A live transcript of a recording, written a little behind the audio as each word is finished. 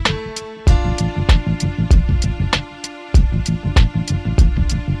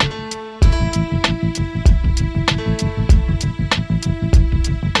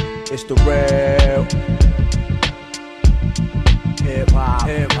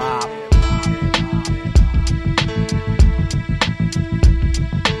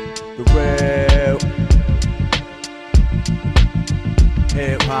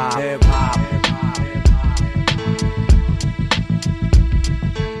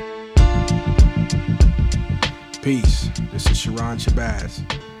Peace. This is Sharon Shabazz.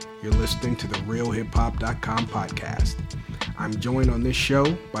 You're listening to the RealHipHop.com podcast. I'm joined on this show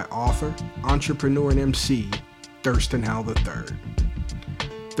by author, entrepreneur, and MC, Thurston Howell III.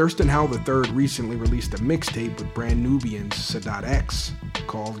 Thurston Howell III recently released a mixtape with Brand Nubians Sadat X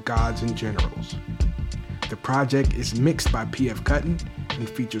called Gods and Generals. The project is mixed by P.F. Cuttin and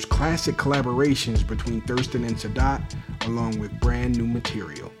features classic collaborations between Thurston and Sadat, along with brand new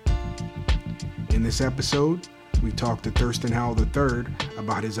material. In this episode, we talked to Thurston Howell III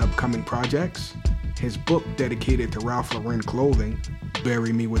about his upcoming projects, his book dedicated to Ralph Lauren clothing,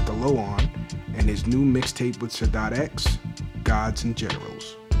 Bury Me With the Low On, and his new mixtape with Sadat X, Gods and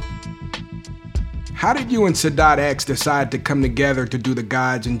Generals. How did you and Sadat X decide to come together to do the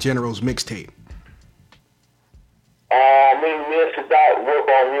Gods and Generals mixtape? Me and Sadat work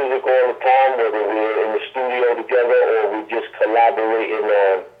on music all the time, whether we're in the studio together or we just collaborating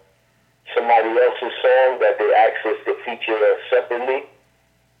on somebody else's song that they asked us to feature separately.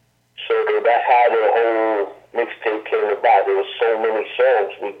 So that's how the whole mixtape came about. There were so many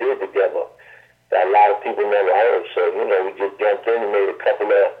songs we did together that a lot of people never heard. So, we just jumped in and made a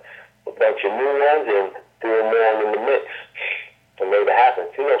bunch of new ones and threw them all in the mix and made it happen.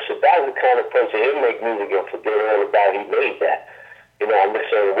 Sadat's the kind of person, he'll make music and forget all about he made that. I'm the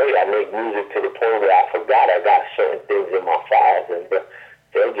same way. I make music to the point where I forgot I got certain things in my files and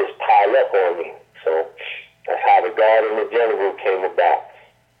they'll just pile up on me. So that's how the God and the General came about.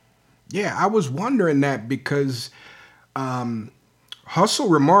 Yeah, I was wondering that because Hustle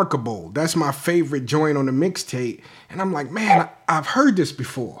Remarkable, that's my favorite joint on the mixtape. And I'm like, man, I've heard this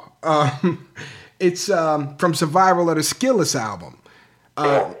before. It's from Survival of the Skillest album.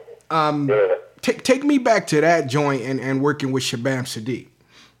 Take me back to that joint and working with Shabam Sadiq.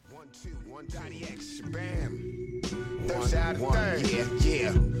 1, 2, 1, Dottie X, Shabam.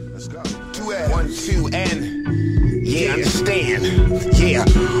 Yeah. Let's go. 1, 2, and yeah, understand. Yeah,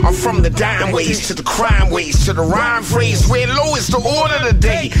 I'm from the dime ways to the crime ways to the rhyme phrase where low is the order of the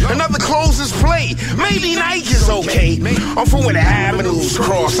day. Another closes play. Maybe Nike is okay. I'm from where the avenues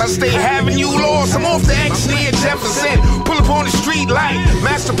cross. I stay having you lost. I'm off the X near Jefferson. Pull up on the street light.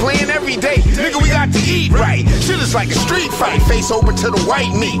 Master plan every day. Nigga, we got to eat right. Shit is like a street fight. Face open to the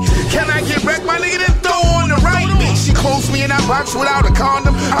white meat. Can I get wrecked, my nigga? Then throw on the right meat. She closed me in that box without a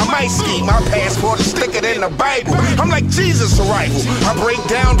condom. I might ski. My passport is thicker than the Bible. I'm like Jesus arrival. I break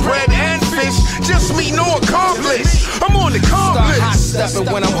down bread and fish. Just me, no accomplice. I'm on the accomplice. Start hot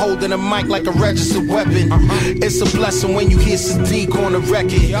stepping when I'm holding a mic like a registered weapon. It's a blessing when you hear Sadiq on the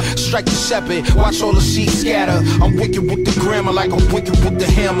record. Strike the shepherd, watch all the sheep scatter. I'm wicked with the grammar like I'm wicked with the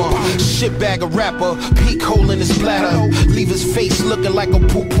hammer. Shitbag a rapper, peak hole in his bladder. Leave his face looking like a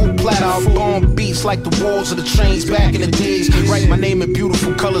poo-poo platter. I'm bomb beats like the walls of the trains back in the days. Write my name in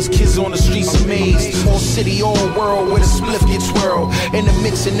beautiful colors, kids on the streets amazed. All city, all world, where the spliff gets swirled. In the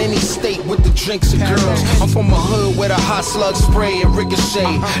mix in any state with the drinks and girls. I'm from a hood where the hot slugs spray and ricochet.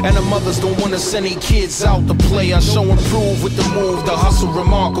 And the mothers don't wanna send their kids out to play. I show and prove with the move, the hustle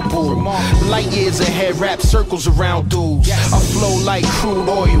remarkable. Light years ahead, rap circles around dudes. I flow like crude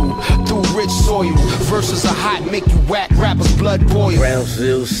oil through rich soil. Verses are hot, make you whack rappers blood boil.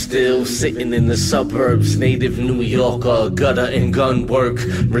 Brownsville still sitting in the suburbs. Native New Yorker, gutter and gun work.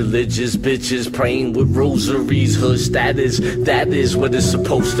 Religious bitches praying with rosaries. Hood status, that is what it's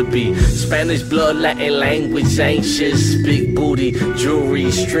supposed to be. Spanish blood, Latin language, anxious. Big booty,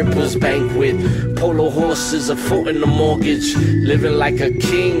 jewelry, strippers, banquet. Polo horses, a foot in the mortgage. Living like a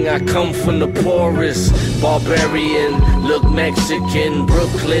king, I come from the poorest. Barbarian, look Mexican.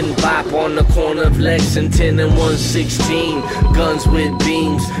 Brooklyn, bop on the corner of Lexington and 116. Guns with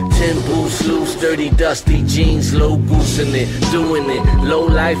beams, 10 boots loose, dirty dusty jeans. Low goose in it, doing it. Low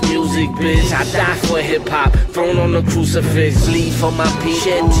life music, bitch. I die for hip hop, thrown on the crucifix. Leave for my people,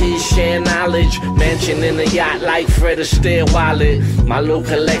 shed tears, share knowledge. Mansion in a yacht like Fred Astaire wallet. My low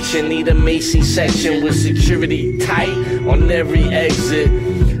collection need a Macy section with security tight on every exit.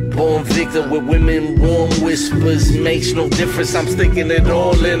 Born victor with women, warm whispers. Makes no difference, I'm sticking it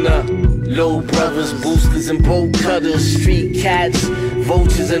all in a low brothers, boosters and bolt cutters. Street cats,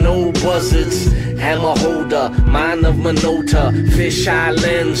 vultures and old buzzards. Hammer holder, mind of Minota. Fisheye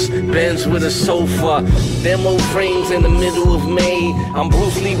lens, Benz with a sofa. Demo frames in the middle of May. I'm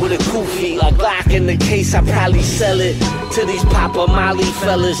Bruce Lee with a kufi. A Glock in the case, I probably sell it to these Papa Molly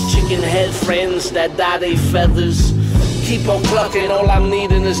fellas. Chicken head friends that dye they feathers. Keep on clucking, all I'm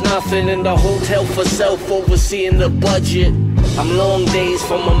needing is nothing. In the hotel for self, overseeing the budget. I'm long days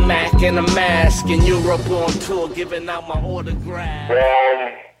from a Mac and a mask. In Europe on tour, giving out my autograph.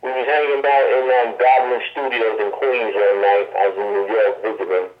 We was hanging out in Goblin Studios in Queens one night. I was in New York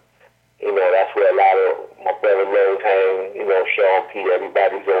visiting. That's where a lot of my brother Sean P.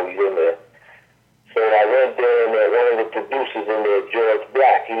 Everybody's always in there. So I went there, and one of the producers in there, George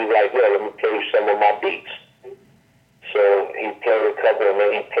Black, he was like, yo, let me play you some of my beats. So he played a couple, and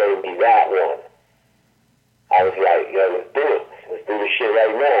then he played me that one. I was like, yo, let's do it. Let's do this shit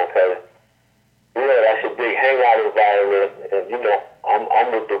right now, because, you know, that's a big hangout environment, and, you know, I'm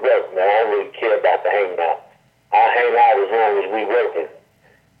with the work, man. I don't really care about the hangout. I'll hang out as long as we working.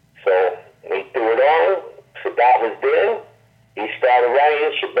 So we threw it on. Sadat was there. He started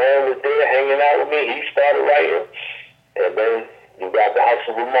writing. Shaban was there hanging out with me. He started writing. And then you got the House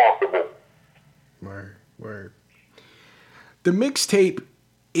of Remarkable. Word. The mixtape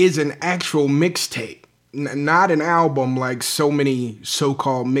is an actual mixtape, not an album like so many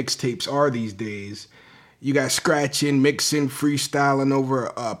so-called mixtapes are these days. You got scratching, mixing, freestyling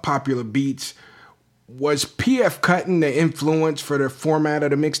over popular beats. Was PF Cuttin the influence for the format of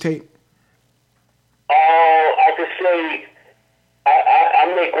the mixtape? I could say I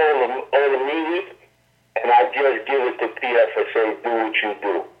make all the music, and I just give it to PF and say, do what you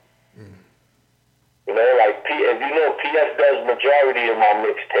do. You know, like PF, you know, PF does majority of my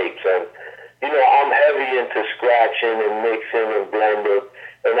mixtapes, and you know, I'm heavy into scratching and mixing and blending,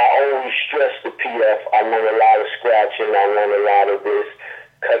 and I always stress to PF, I want a lot of scratching, I want a lot of this,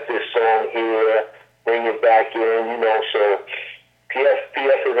 cut this song here, bring it back in, you know, so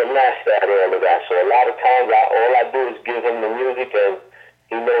PF is a master at all of that. So a lot of times all I do is give him the music and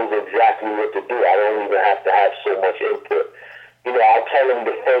he knows exactly what to do. I don't even have to have so much input. You know, I'll tell him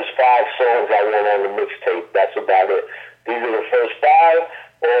the first 5 songs I want on the mixtape. That's about it. These are the first 5.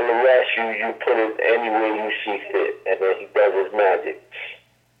 All the rest you put it anywhere you see fit. And then he does his magic.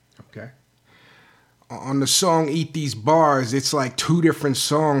 Okay. On the song Eat These Bars, it's like 2 different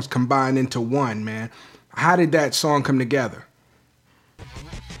songs combined into one, man. How did that song come together?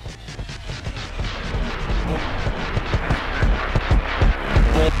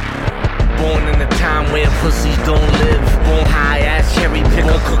 Born in a time where pussies don't live. High ass cherry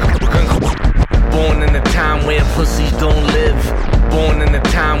picker. Born in a time where pussies don't live. Born in a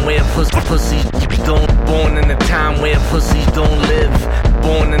time where pussies don't. Born in a time where pussies don't live.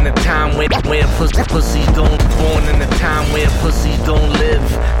 Born in a time where pussies don't. Born in a time where pussies don't live.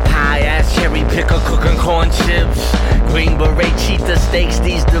 High ass cherry picker cooking corn chips. Green beret cheetah steaks,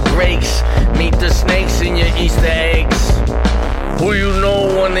 these the breaks. Meet the snakes in your Easter eggs. Who you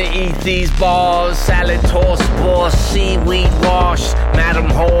know wanna eat these bars? Salad tossed, boss, seaweed wash, Madam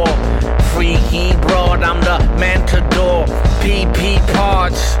Whore, freaky broad, I'm the Mantador, PP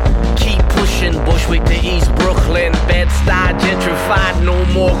parts, keep pushing, Bushwick to East Brooklyn, Bed-Stuy gentrified, no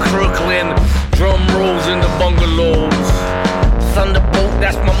more Crooklyn, drum rolls in the bungalows, Thunderbolt,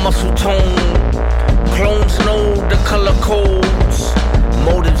 that's my muscle tone, clones know the color codes.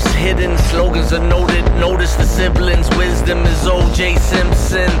 Motives hidden, slogans are noted. Notice the siblings, wisdom is O.J.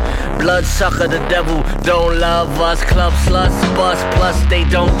 Simpson. Bloodsucker, the devil don't love us. Club sluts, bust, plus they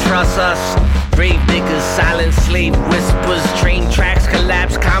don't trust us. Grave diggers, silent slave whispers. Train tracks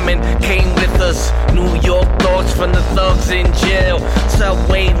collapse, common came with us. New York thoughts from the thugs in jail.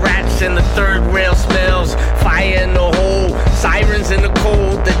 Subway rats and the third rail smells. Fire in the hole, sirens in the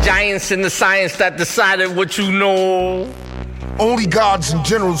cold. The giants in the science that decided what you know. Only gods and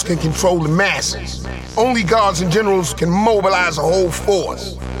generals can control the masses. Only gods and generals can mobilize a whole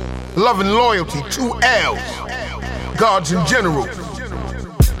force. Love and loyalty, 2 L's. Gods and generals.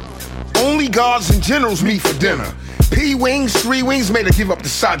 Only gods and generals meet for dinner. P-Wings, 3 Wings made her give up the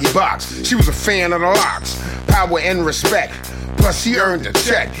soggy box. She was a fan of the locks. Power and respect. Plus she earned a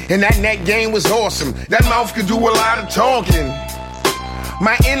check. And that net game was awesome. That mouth could do a lot of talking.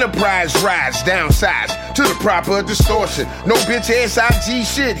 My enterprise rides downsize to the proper distortion. No bitch SIG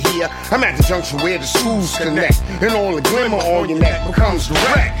shit here. I'm at the junction where the schools connect. And all the glimmer on your neck becomes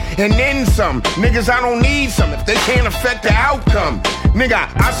direct. And then some. Niggas, I don't need some if they can't affect the outcome. Nigga,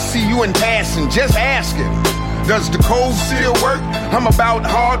 I see you in passing, just asking. Does the code still work? I'm about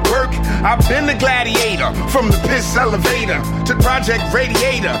hard work. I've been the gladiator, from the piss elevator to Project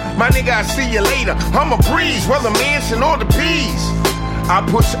Radiator. My nigga, I see you later. I'm a breeze, whether mansion or the peas. I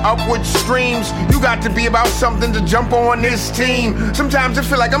push upward streams. You got to be about something to jump on this team. Sometimes I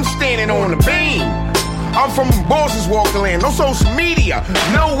feel like I'm standing on a beam. I'm from Bosses Walker Land, no social media,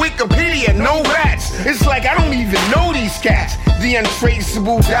 no Wikipedia, no rats. It's like I don't even know these cats. The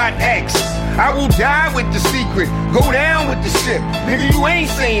untraceable.x. I will die with the secret, go down with the ship. Nigga, you ain't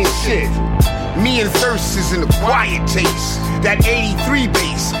saying shit. Me and Thirst is in the quiet taste. That 83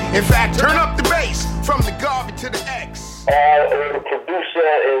 bass. In fact, turn up the bass from the garbage to the X. A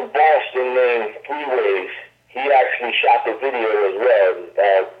producer in Boston named 3 Ways. He actually shot the video as well.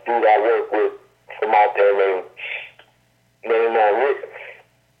 Dude I work with from out there named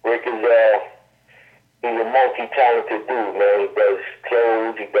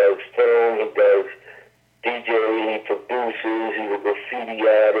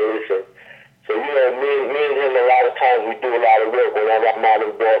dad is. And so, you know, me and him, a lot of times we do a lot of work. When I'm out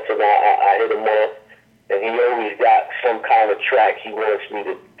in Boston, I hit him up, and he always got some kind of track he wants me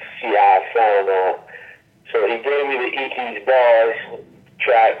to see how I sound on. So he gave me the Eat These Bars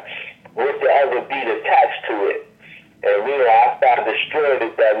track with the other beat attached to it. And, you know, after I destroyed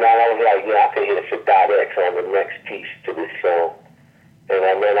it that night, I was like, yeah, I can hit Sadat X on the next piece to this song. And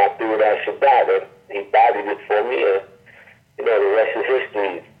then I threw it at Sadat, and he bodied it for me, and, you know, the rest is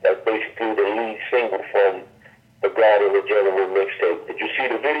history. That's basically the lead single from the God and the Gentleman mixtape. Did you see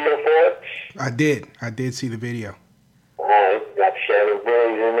the video for it? I did see the video. All right, got Shannon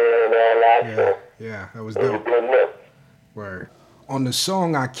Briggs in there and all that. Yeah, so yeah, that was it was a dope. good look. Word. On the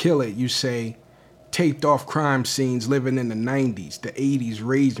song I Kill It, you say, taped off crime scenes living in the 90s. The 80s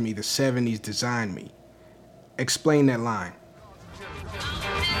raised me, the 70s designed me. Explain that line.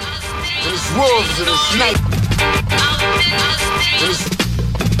 There's wolves in the snake.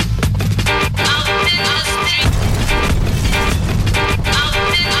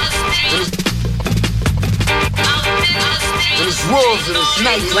 There's wolves in the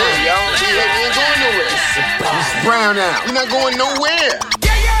snake land, y'all. We ain't going nowhere. It's brown out. We're not going nowhere.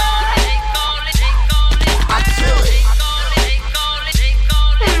 I kill it.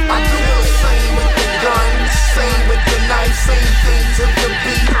 I do the same with the gun, same with the knife, same thing to the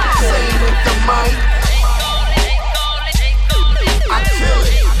beat, same with the mic. I kill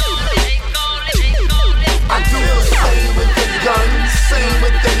it. I do the same with the gun, same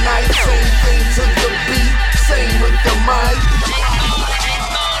with the knife, same thing to the beat, same with the mic.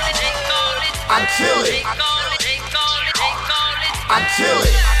 I kill it. I kill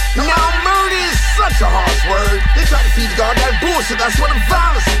it. Now murder is such a harsh word. They try to feed God that bullshit, that's where the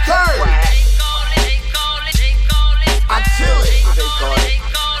violence occurred. I kill it.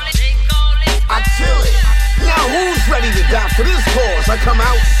 I kill it. Now who's ready to die for this cause? I come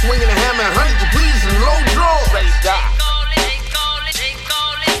out swinging a hammer at 100 degrees and low draws. Ready to die.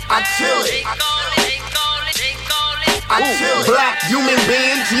 I kill it. I kill it. Black human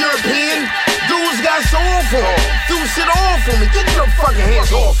beings, European dudes got soul for me. Do shit all for me. Get your fucking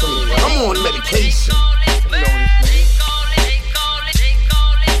hands off of me. I'm on medication.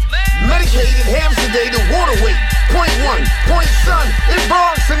 Medicated, half sedated, water weight. Point one, point sun. It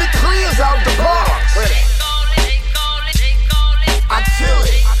barks and it clears out the bars. I kill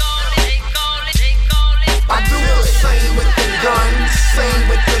it. I do the same with the gun, same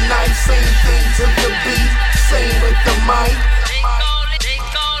with the knife, same thing to the beat, same with the mic.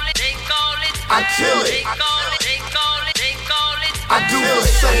 I kill it. I do the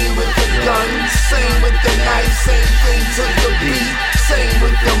same with the gun, same with the knife, same thing to the beat, same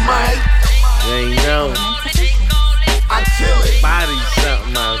with the mic. They know. I kill it. Body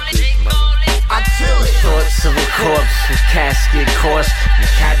something out this mother. I kill it. Thoughts of a corpse with casket course.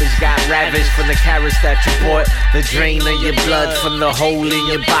 Your cabbage got ravaged from the carrots that you bought. The drain of your blood from the hole in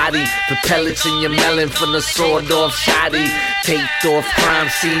your body. The pellets in your melon from the sawed off shoddy. Taped off crime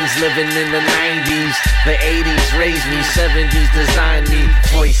scenes living in the 90s. The 80s raised me, 70s designed me.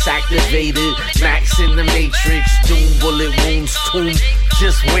 Voice activated, max in the matrix. Doom bullet wounds, tomb,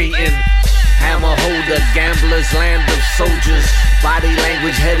 just waiting. Hammer holder, gamblers, land of soldiers. Body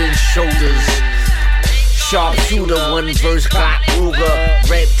language, head and shoulders. Sharpshooter, one verse, Glock Ruger.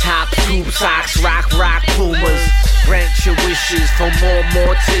 Red top, tube socks, rock Pumas. Grant your wishes for more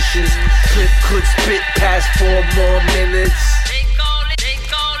morticians. Clip could spit past 4 more minutes.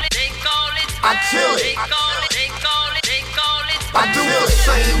 I kill it. I do the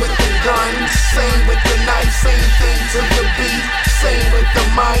same with the gun, same with the knife, same thing to the beat, same with the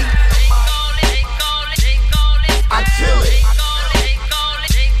mic. I kill it.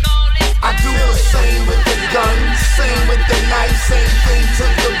 I do the same with the gun, same with the knife, same thing to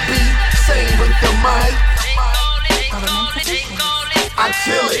the beat, same with the mic. I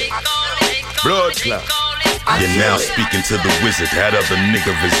kill it. Blood clot. You're now speaking to the wizard, that other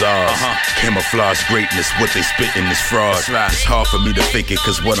nigga visage. Camouflage greatness, what they spittin' is fraud. It's hard for me to fake it,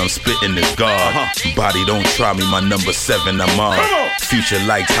 cause what I'm spittin' is God. Body don't try me, my number 7, I'm on. Future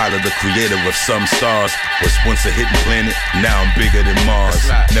like Tyler, the creator of some stars. Was once a hidden planet, now I'm bigger than Mars.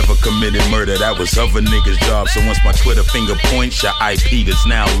 Never committed murder, that was other niggas' job. So once my Twitter finger points, your IP is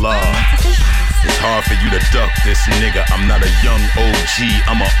now law. It's hard for you to duck this nigga. I'm not a young OG,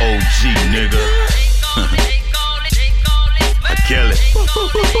 I'm a OG nigga. I kill it.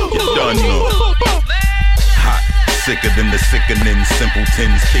 You done know. Hot, sicker than the sickening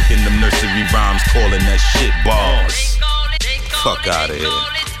simpletons, kicking them nursery rhymes, calling that shit bars. Fuck out of here.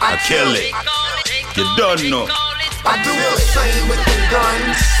 I kill it. You done know. I do the same with the gun,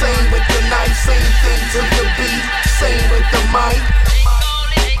 same with the knife, same thing to the beat, same with the mic.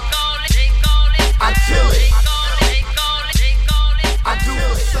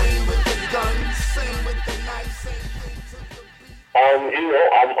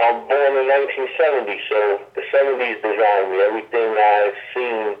 I'm born in 1970, so the 70s designed me. Everything I've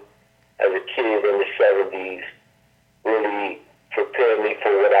seen as a kid in the 70s really prepared me for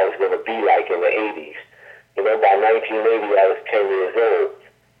what I was going to be like in the 80s. You know, by 1980, I was 10 years old.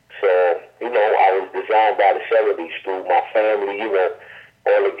 So, you know, I was designed by the 70s through my family, you know,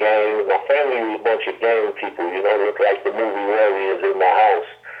 all the gangs. My family was a bunch of gang people, you know, looked like the movie warriors in my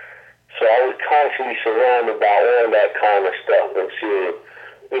house. So I was constantly surrounded by all that kind of stuff and seeing,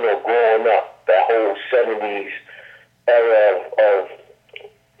 you know, growing up, that whole 70s era of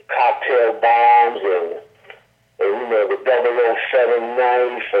cocktail bombs and you know, the 007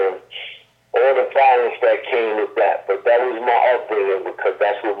 knife and all the violence that came with that. But that was my upbringing because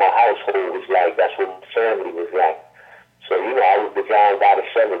that's what my household was like. That's what my family was like. So, you know, I was designed by the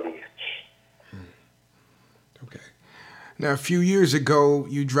 70s. Okay. Now, a few years ago,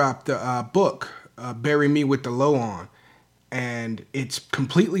 you dropped the book, Bury Me with the Low On, and it's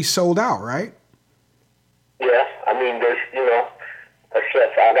completely sold out, right? Yeah, I mean, there's, you know,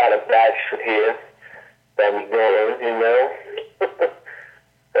 except I got a batch here that we going, you know.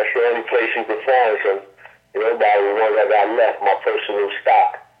 That's the only place you can find some, you know, by the ones I got left, my personal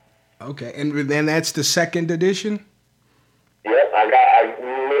stock. Okay, and then that's the second edition? Yep, I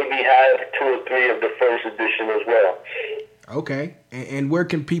maybe have 2 or 3 of the first edition as well. Okay, and where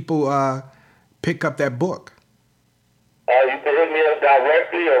can people pick up that book? You can hit me up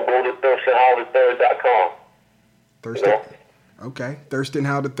directly or go to ThurstonHowTheThird.com. Thurston. You know? Okay,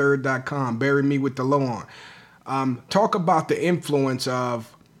 ThurstonHowTheThird.com. Bury Me with the Low On. Talk about the influence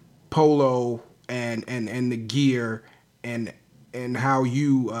of Polo and the gear and how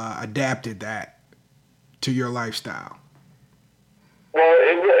you adapted that to your lifestyle. Well,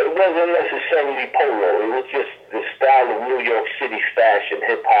 it wasn't necessarily Polo. It was just the style of New York City fashion,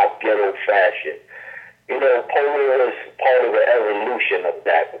 hip-hop, ghetto fashion. You know, Polo was part of the evolution of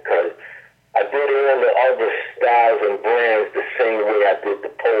that because I did all the other styles and brands the same way I did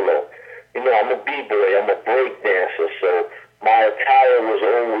the Polo. You know, I'm a b-boy, I'm a break dancer, so my attire was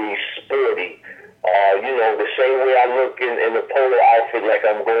always sporty. You know, the same way I look in the Polo outfit like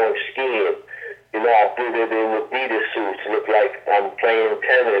I'm going skiing. You know, I did it in Adidas suits, look like I'm playing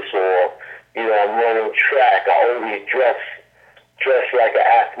tennis or, you know, I'm running track. I always dress like an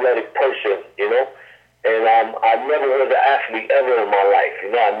athletic person, you know. And I never was an athlete ever in my life.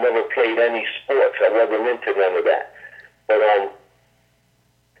 You know, I never played any sports. I wasn't into none of that. But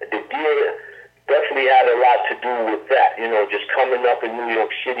the gear definitely had a lot to do with that. You know, just coming up in New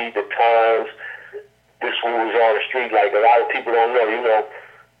York City, the times, this was on the street. Like a lot of people don't know, you know,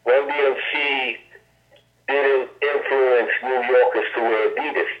 Run DMC didn't influence New Yorkers to wear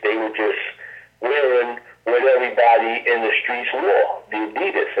Adidas. They were just wearing what everybody in the streets wore, the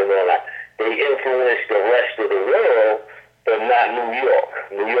Adidas and all that. They influenced the rest of the world, but not New York.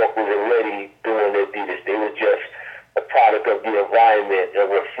 New York was already doing Adidas. They were just a product of the environment, a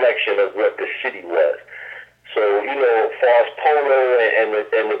reflection of what the city was. So, you know, as far as Polo and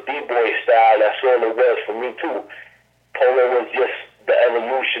the B-boy style, that's all it was for me too. Polo was just the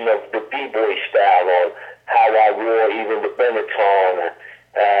evolution of the B-boy style on how I wore even the Benetton,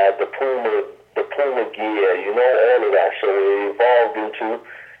 the Puma gear, you know, all of that. So it evolved into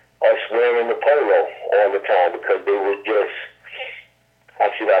us wearing the Polo all the time because they were just,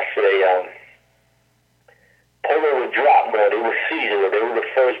 how should I say, Polo would drop more. They were seasonal. They were the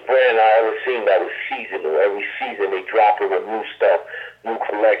first brand I ever seen that was seasonal. Every season they dropped it with new stuff, new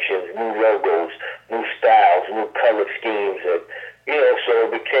collections, new logos, new styles, new color schemes. And, you know, so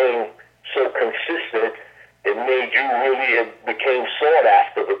it became so consistent. It made you really, it became sought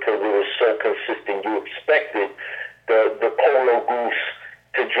after because it was so consistent. You expected the Polo Goose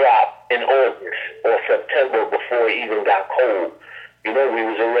to drop in August or September before it even got cold. You know, we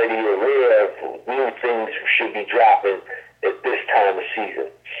was already aware of new things should be dropping at this time of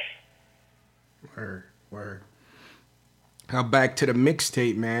season. Word. Now back to the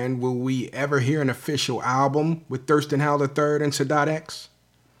mixtape, man. Will we ever hear an official album with Thurston Howell III and Sadat X?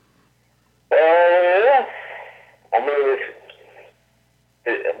 Yeah. I mean,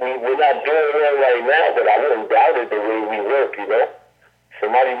 we're not doing one right now, but I wouldn't doubt it the way we work, you know.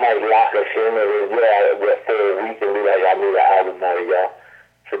 Somebody might lock us in or for a week and be like, I need an album out of y'all.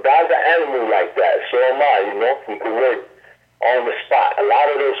 So Sadat's an animal like that. So am I, you know. We can work on the spot. A lot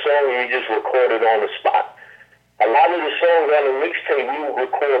of those songs we just recorded on the spot. A lot of the songs on the mixtape we would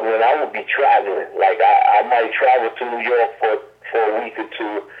record when I would be traveling. Like I might travel to New York for a week or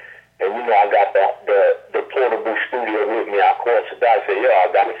two, and you know I got the portable studio with me. I call Sadat and say, yo,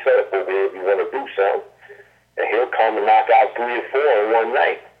 I got a setup over here if you want to do something. And he'll come and knock out 3 or 4 in one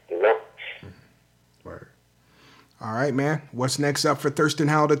night, you know? Word. All right, man. What's next up for Thurston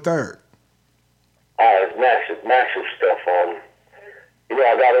Howell III? It's massive stuff. You know,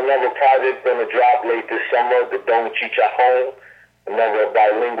 I got another project gonna drop late this summer, the Don't Chicha Home, another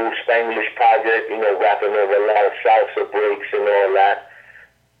bilingual Spanglish project, you know, rapping over a lot of salsa breaks and all that.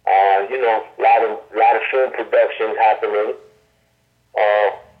 You know, a lot of film productions happening.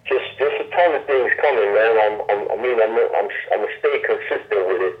 Just a ton of things coming, man. I'm gonna stay consistent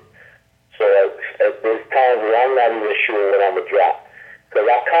with it. So there's times where I'm not even sure when I'm gonna drop. Because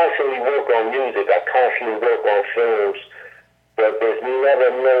I constantly work on music, I constantly work on films, but there's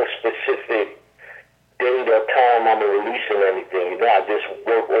never no specific date or time I'm releasing anything. You know, I just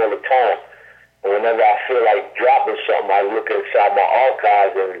work all the time. And whenever I feel like dropping something, I look inside my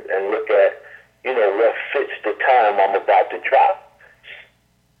archives and look at, you know, what fits the time I'm about to drop.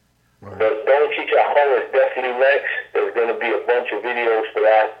 Right. But Don't Teach at Home is definitely next. There's going to be a bunch of videos for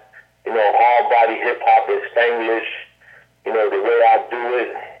that. You know, hard body hip hop in Spanglish, you know, the way I do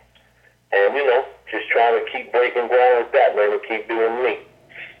it. And, you know, just trying to keep breaking ground with that, man, and keep doing me.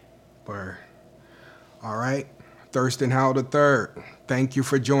 Word. All right. Thurston Howell III, thank you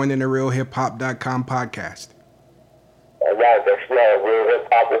for joining the RealHipHop.com podcast. All right, that's love. Real Hip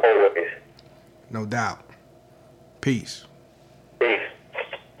Hop with Holics. No doubt. Peace. Peace.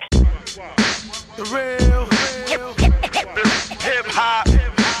 The real hip-hop,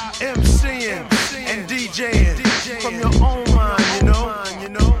 MCing and DJing from your own mind, you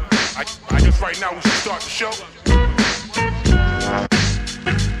know. I guess right now we should start the show.